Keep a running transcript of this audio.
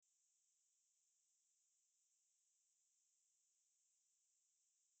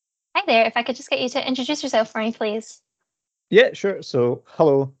Hi there, if I could just get you to introduce yourself for me, please. Yeah, sure. So,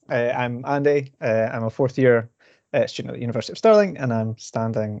 hello, I'm Andy. I'm a fourth year student at the University of Stirling, and I'm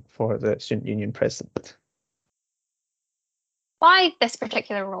standing for the Student Union President. Why this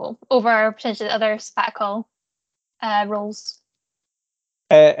particular role over potentially other sabbatical roles?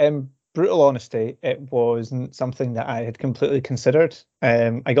 In brutal honesty, it wasn't something that I had completely considered.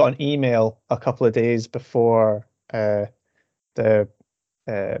 I got an email a couple of days before the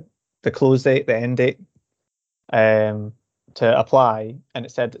uh, the close date, the end date, to apply, and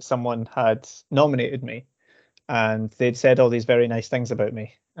it said that someone had nominated me, and they'd said all these very nice things about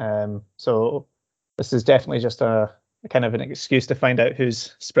me. So this is definitely just a kind of an excuse to find out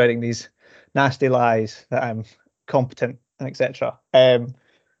who's spreading these nasty lies that I'm competent and etc.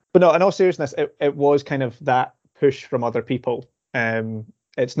 But no, in all seriousness, it was kind of that push from other people.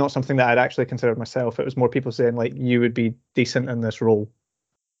 It's not something that I'd actually considered myself. It was more people saying like you would be decent in this role,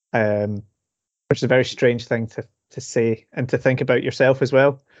 which is a very strange thing to say and to think about yourself as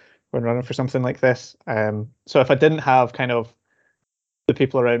well when running for something like this. So if I didn't have kind of the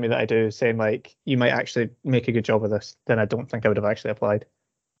people around me that I do saying like you might actually make a good job of this, then I don't think I would have actually applied.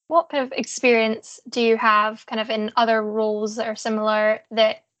 What kind of experience do you have kind of in other roles that are similar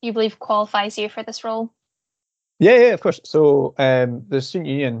that you believe qualifies you for this role? Yeah, of course. So the Student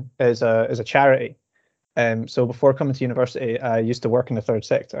Union is a charity. So before coming to university, I used to work in the third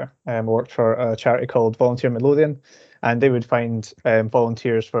sector. I worked for a charity called Volunteer Midlothian, and they would find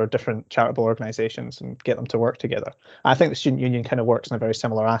volunteers for different charitable organisations and get them to work together. I think the Student Union kind of works in a very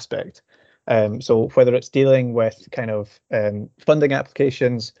similar aspect. So whether it's dealing with kind of funding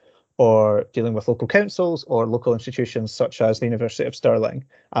applications or dealing with local councils or local institutions such as the University of Stirling,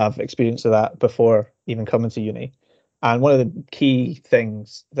 I've experienced of that before even coming to uni. And one of the key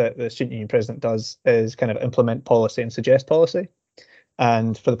things that the Student Union President does is kind of implement policy and suggest policy.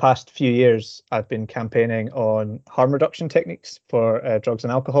 And for the past few years, I've been campaigning on harm reduction techniques for drugs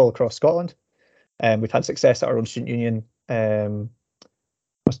and alcohol across Scotland. We've had success at our own student union,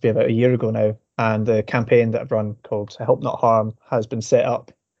 must be about a year ago now. And the campaign that I've run called Help Not Harm has been set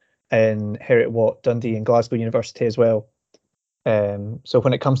up in Heriot Watt, Dundee and Glasgow University as well. So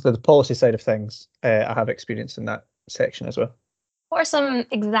when it comes to the policy side of things, I have experience in that section as well. What are some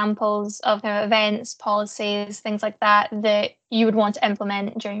examples of kind of events, policies, things like that that you would want to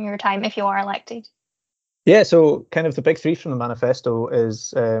implement during your time if you are elected? Yeah, so kind of the big three from the manifesto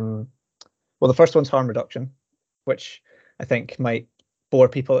is, well, the first one's harm reduction, which I think might bore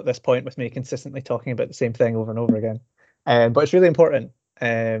people at this point with me consistently talking about the same thing over and over again. But it's really important.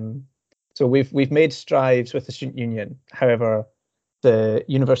 So we've made strides with the student union. However, the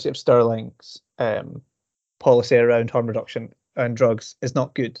University of Stirling's policy around harm reduction and drugs is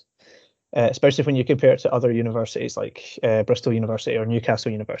not good, especially when you compare it to other universities like Bristol University or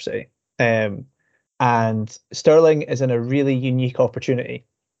Newcastle University. And Stirling is in a really unique opportunity.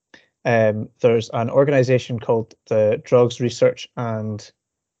 There's an organisation called the Drugs Research and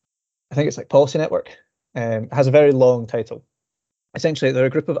I think it's like Policy Network. It has a very long title. Essentially, they're a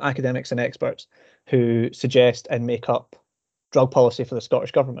group of academics and experts who suggest and make up drug policy for the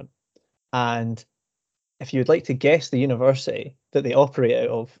Scottish government. And if you'd like to guess the university that they operate out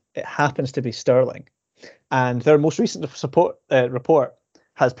of, it happens to be Stirling. And their most recent report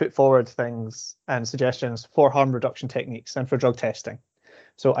has put forward things and suggestions for harm reduction techniques and for drug testing.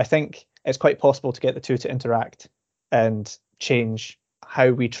 So I think it's quite possible to get the two to interact and change how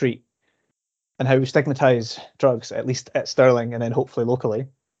we treat and how we stigmatise drugs, at least at Stirling and then hopefully locally.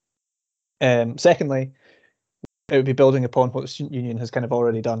 Secondly, it would be building upon what the Student Union has kind of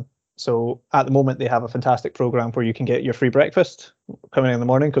already done. So at the moment, they have a fantastic programme where you can get your free breakfast coming in the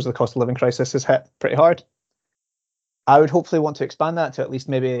morning because the cost of living crisis has hit pretty hard. I would hopefully want to expand that to at least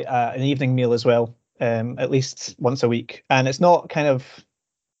maybe an evening meal as well, at least once a week. And it's not kind of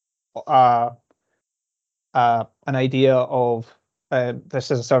an idea of this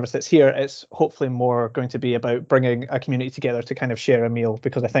is a service that's here. It's hopefully more going to be about bringing a community together to kind of share a meal,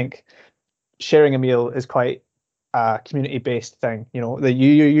 because I think sharing a meal is quite a community-based thing. You know, that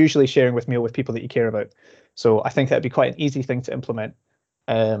you're usually sharing with meal with people that you care about. So I think that'd be quite an easy thing to implement.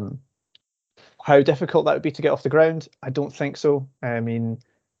 How difficult that would be to get off the ground, I don't think so. I mean,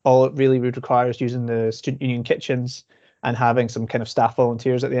 all it really would require is using the student union kitchens and having some kind of staff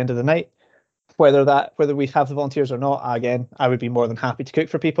volunteers at the end of the night. Whether we have the volunteers or not, again, I would be more than happy to cook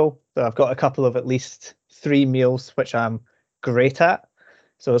for people. So I've got a couple of at least 3 meals which I'm great at.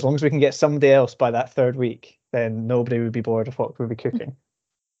 So as long as we can get somebody else by that third week, then nobody would be bored of what we'll be cooking.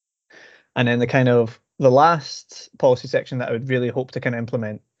 And then the last policy section that I would really hope to kind of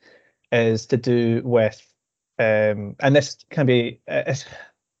implement is to do with, and this can be,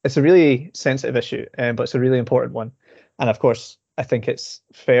 it's a really sensitive issue, but it's a really important one. And of course, I think it's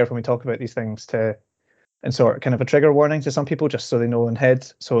fair when we talk about these things to insert kind of a trigger warning to some people, just so they know in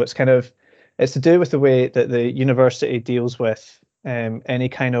head. So it's to do with the way that the university deals with any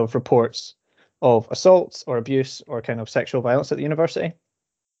kind of reports of assaults or abuse or kind of sexual violence at the university.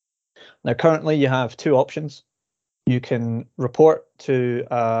 Now, currently, you have two options. You can report to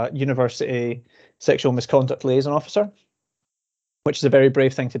a university sexual misconduct liaison officer, which is a very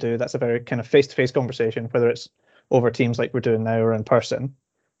brave thing to do. That's a very kind of face-to-face conversation, whether it's over Teams like we're doing now or in person.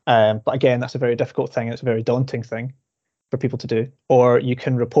 But again, that's a very difficult thing. It's a very daunting thing for people to do. Or you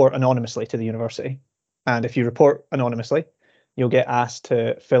can report anonymously to the university. And if you report anonymously, you'll get asked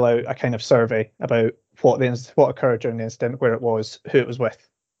to fill out a kind of survey about what occurred during the incident, where it was, who it was with.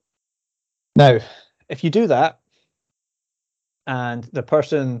 Now, if you do that, and the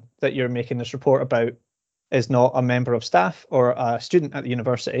person that you're making this report about is not a member of staff or a student at the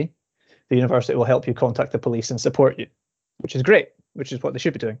university will help you contact the police and support you, which is great, which is what they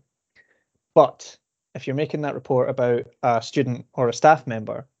should be doing. But if you're making that report about a student or a staff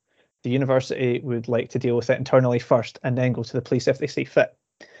member, the university would like to deal with it internally first and then go to the police if they see fit.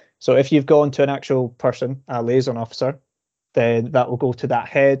 So if you've gone to an actual person, a liaison officer, then that will go to that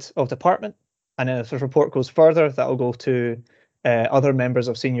head of department. And then if the report goes further, that will go to other members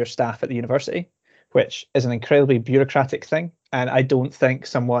of senior staff at the university, which is an incredibly bureaucratic thing. And I don't think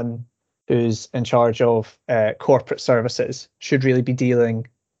someone who's in charge of corporate services should really be dealing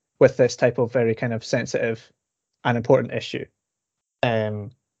with this type of very kind of sensitive and important issue.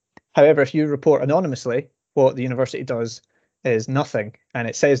 However, if you report anonymously, what the university does is nothing, and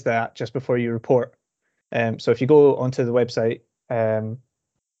it says that just before you report. So if you go onto the website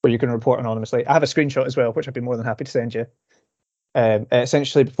where you can report anonymously, I have a screenshot as well, which I'd be more than happy to send you.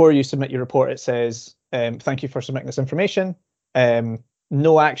 Essentially, before you submit your report, it says, thank you for submitting this information.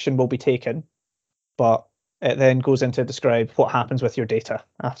 No action will be taken, but it then goes into describe what happens with your data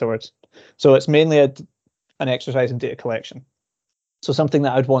afterwards. So it's mainly an exercise in data collection. So something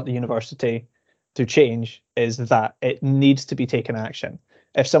that I'd want the university to change is that it needs to be taken action.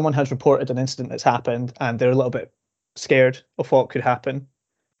 If someone has reported an incident that's happened and they're a little bit scared of what could happen,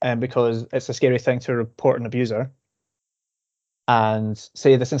 because it's a scary thing to report an abuser, and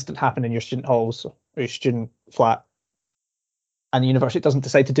say this incident happened in your student halls or your student flat, and the university doesn't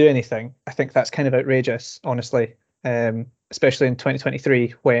decide to do anything, I think that's kind of outrageous, honestly, especially in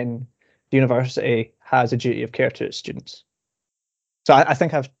 2023 when the university has a duty of care to its students. So I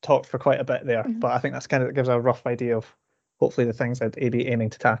think I've talked for quite a bit there, but I think that's kind of gives a rough idea of hopefully the things I'd be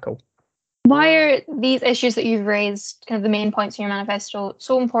aiming to tackle. Why are these issues that you've raised, kind of the main points in your manifesto,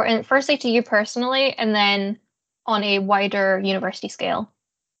 so important, firstly to you personally, and then on a wider university scale?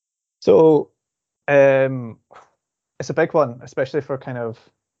 So it's a big one, especially for kind of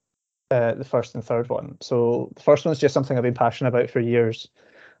the first and third one. So the first one is just something I've been passionate about for years.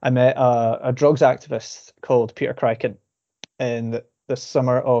 I met a drugs activist called Peter Criken in the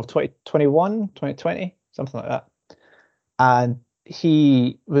summer of 2021, 2020, something like that. And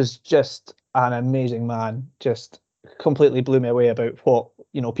he was just an amazing man, just completely blew me away about what,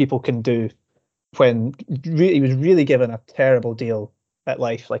 people can do when he was really given a terrible deal at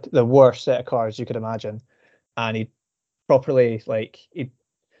life, like the worst set of cards you could imagine. And he properly, he'd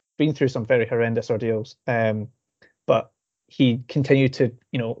been through some very horrendous ordeals. But he continued to,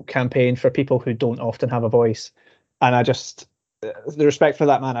 campaign for people who don't often have a voice. And I just, the respect for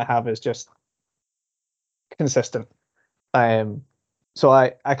that man I have is just consistent. So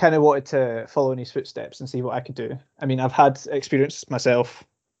I kind of wanted to follow in his footsteps and see what I could do. I mean, I've had experience myself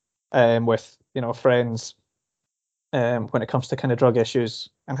with, friends when it comes to kind of drug issues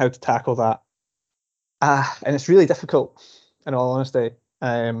and how to tackle that. And it's really difficult, in all honesty.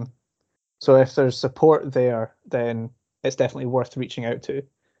 So if there's support there, then it's definitely worth reaching out to.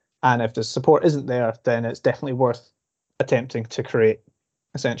 And if the support isn't there, then it's definitely worth attempting to create,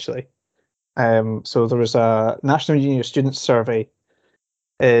 essentially. So there was a National Union of Students survey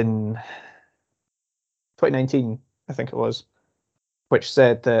in 2019, I think it was, which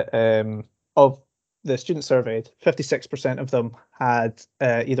said that of the students surveyed, 56% of them had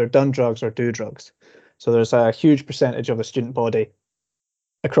either done drugs or do drugs. So there's a huge percentage of the student body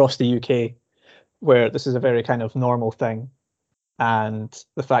across the UK where this is a very kind of normal thing. And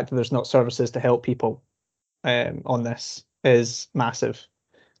the fact that there's not services to help people on this is massive.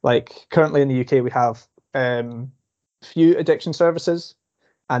 Like currently in the UK, we have few addiction services,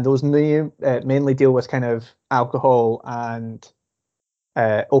 and those mainly deal with kind of alcohol and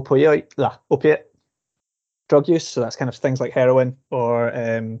opiate drug use. So that's kind of things like heroin or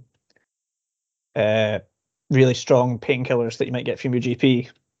really strong painkillers that you might get from your GP.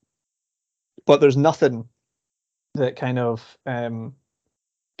 but there's nothing that kind of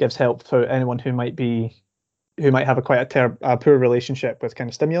gives help for anyone who might have a poor relationship with kind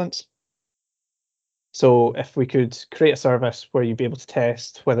of stimulants. So if we could create a service where you'd be able to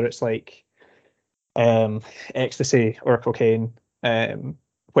test whether it's like ecstasy or cocaine,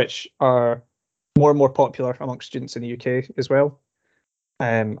 which are more and more popular amongst students in the UK as well.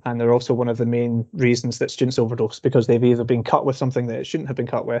 And they're also one of the main reasons that students overdose, because they've either been cut with something that it shouldn't have been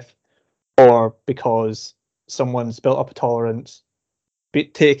cut with, or because someone's built up a tolerance,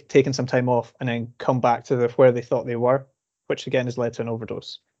 taken some time off, and then come back to where they thought they were, which again has led to an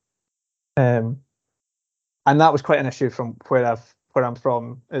overdose. And that was quite an issue from where I'm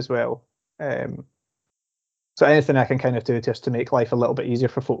from as well. So anything I can kind of do just to make life a little bit easier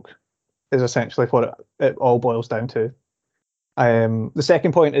for folk is essentially what it all boils down to. The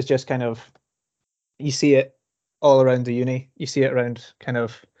second point is just kind of, you see it all around the uni. You see it around kind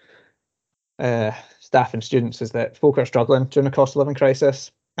of staff and students, is that folk are struggling during the cost of living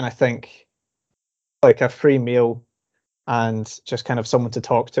crisis. And I think like a free meal and just kind of someone to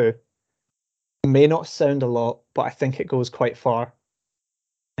talk to may not sound a lot, but I think it goes quite far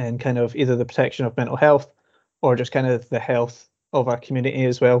in kind of either the protection of mental health or just kind of the health of our community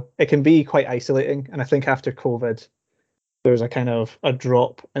as well. It can be quite isolating. And I think after COVID, there's a kind of a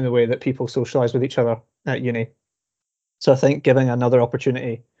drop in the way that people socialize with each other at uni. So I think giving another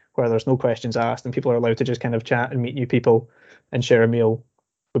opportunity where there's no questions asked and people are allowed to just kind of chat and meet new people and share a meal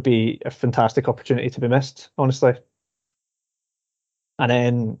would be a fantastic opportunity to be missed, honestly. And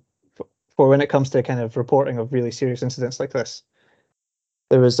then for when it comes to kind of reporting of really serious incidents like this,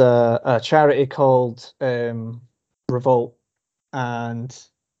 there was a charity called Revolt, and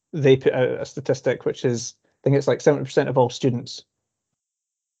they put out a statistic which is, I think it's like 70% of all students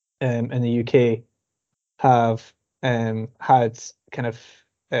in the UK have had kind of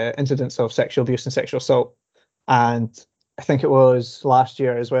incidents of sexual abuse and sexual assault. And I think it was last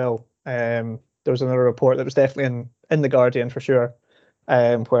year as well. There was another report that was definitely in the Guardian for sure,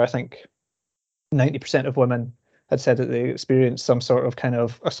 where I think 90% of women had said that they experienced some sort of kind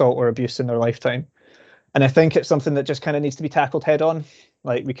of assault or abuse in their lifetime. And I think it's something that just kind of needs to be tackled head on.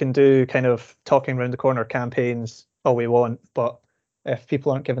 Like, we can do kind of talking around the corner campaigns all we want, but if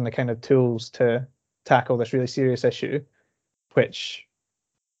people aren't given the kind of tools to tackle this really serious issue, which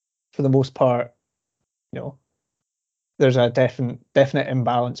for the most part, there's a definite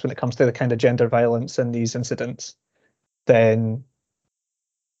imbalance when it comes to the kind of gender violence in these incidents, then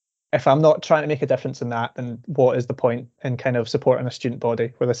if I'm not trying to make a difference in that, then what is the point in kind of supporting a student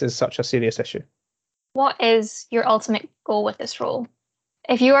body where this is such a serious issue? What is your ultimate goal with this role?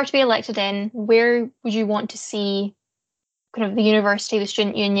 If you are to be elected in, where would you want to see kind of the university, the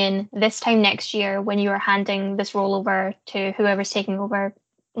student union, this time next year when you are handing this role over to whoever's taking over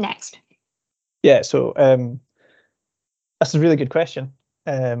next? Yeah, so that's a really good question.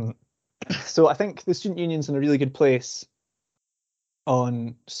 So I think the student union's in a really good place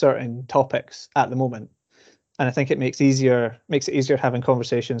on certain topics at the moment, and I think it makes it easier having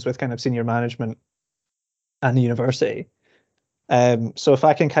conversations with kind of senior management and the university. So if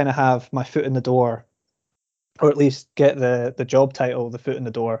I can kind of have my foot in the door, or at least get the job title, the foot in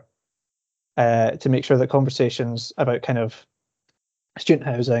the door, to make sure that conversations about kind of student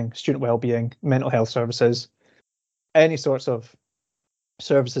housing, student wellbeing, mental health services, any sorts of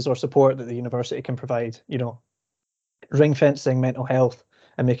services or support that the university can provide, ring fencing mental health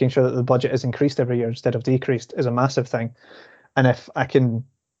and making sure that the budget is increased every year instead of decreased is a massive thing. And if I can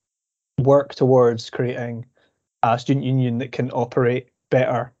work towards creating a student union that can operate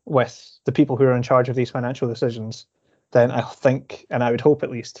better with the people who are in charge of these financial decisions, then I think, and I would hope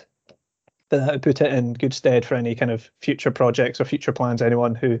at least, that would put it in good stead for any kind of future projects or future plans,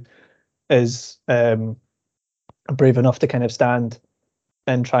 anyone who is brave enough to kind of stand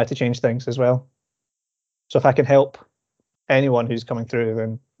and try to change things as well. So if I can help anyone who's coming through,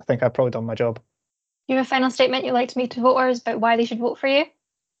 then I think I've probably done my job. Do you have a final statement you'd like to make to voters about why they should vote for you?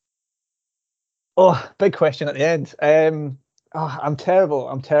 Oh, big question at the end. I'm terrible.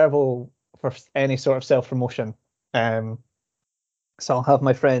 I'm terrible for any sort of self-promotion. So I'll have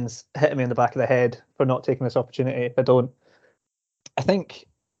my friends hitting me in the back of the head for not taking this opportunity if I don't. I think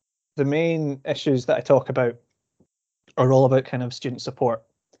the main issues that I talk about are all about kind of student support.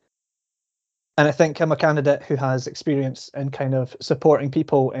 And I think I'm a candidate who has experience in kind of supporting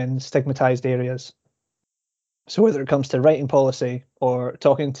people in stigmatized areas. So whether it comes to writing policy or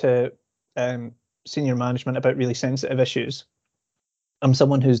talking to senior management about really sensitive issues, I'm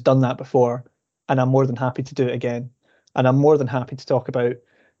someone who's done that before, and I'm more than happy to do it again. And I'm more than happy to talk about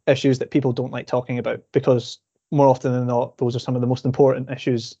issues that people don't like talking about, because more often than not, those are some of the most important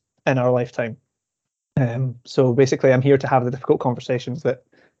issues in our lifetime. So basically, I'm here to have the difficult conversations that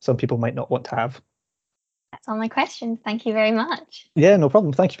some people might not want to have. That's all my questions. Thank you very much. Yeah, no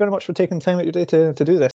problem. Thank you very much for taking the time out of your day to do this.